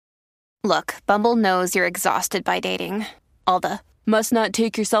Look, Bumble knows you're exhausted by dating. All the must not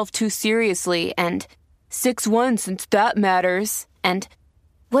take yourself too seriously and 6'1" since that matters. And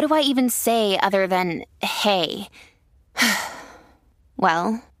what do I even say other than, hey?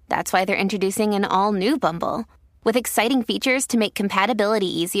 Well, that's why they're introducing an all-new Bumble with exciting features to make compatibility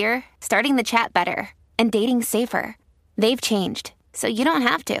easier, starting the chat better, and dating safer. They've changed, so you don't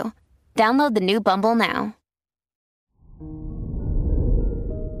have to. Download the new Bumble now.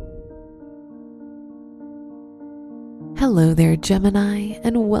 Hello there, Gemini,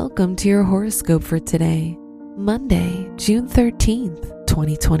 and welcome to your horoscope for today, Monday, June 13th,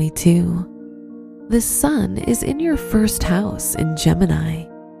 2022. The sun is in your first house in Gemini.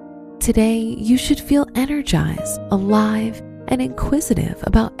 Today, you should feel energized, alive, and inquisitive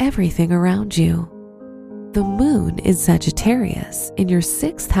about everything around you. The moon in Sagittarius in your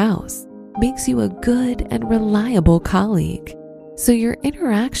sixth house makes you a good and reliable colleague, so your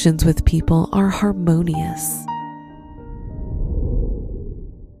interactions with people are harmonious.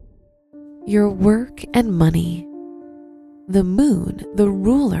 Your work and money. The moon, the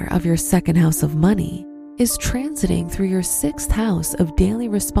ruler of your second house of money, is transiting through your sixth house of daily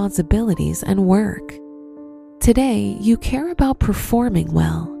responsibilities and work. Today, you care about performing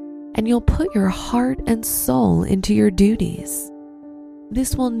well, and you'll put your heart and soul into your duties.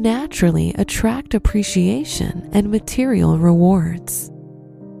 This will naturally attract appreciation and material rewards.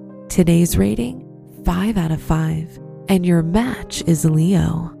 Today's rating, 5 out of 5, and your match is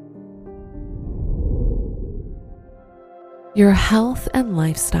Leo. Your health and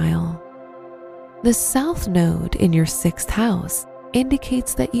lifestyle. The South Node in your sixth house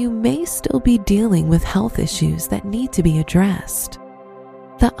indicates that you may still be dealing with health issues that need to be addressed.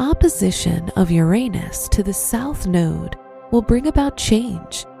 The opposition of Uranus to the South Node will bring about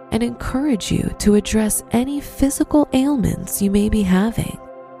change and encourage you to address any physical ailments you may be having.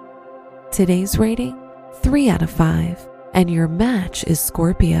 Today's rating, 3 out of 5, and your match is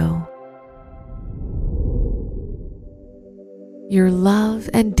Scorpio. Your love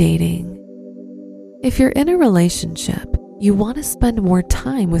and dating. If you're in a relationship, you want to spend more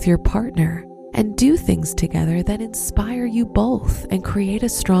time with your partner and do things together that inspire you both and create a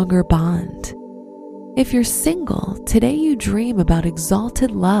stronger bond. If you're single, today you dream about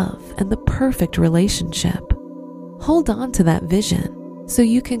exalted love and the perfect relationship. Hold on to that vision so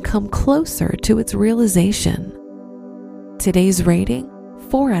you can come closer to its realization. Today's rating,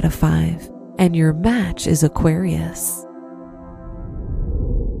 4 out of 5, and your match is Aquarius.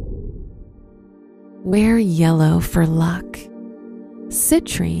 Wear yellow for luck.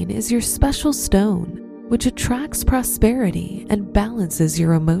 Citrine is your special stone, which attracts prosperity and balances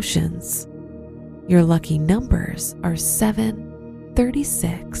your emotions. Your lucky numbers are 7,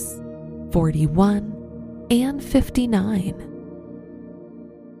 36, 41, and 59.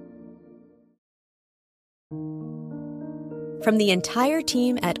 From the entire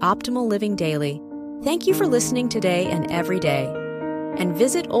team at Optimal Living Daily, thank you for listening today and every day. And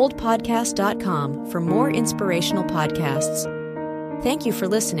visit oldpodcast.com for more inspirational podcasts. Thank you for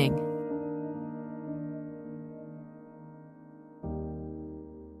listening.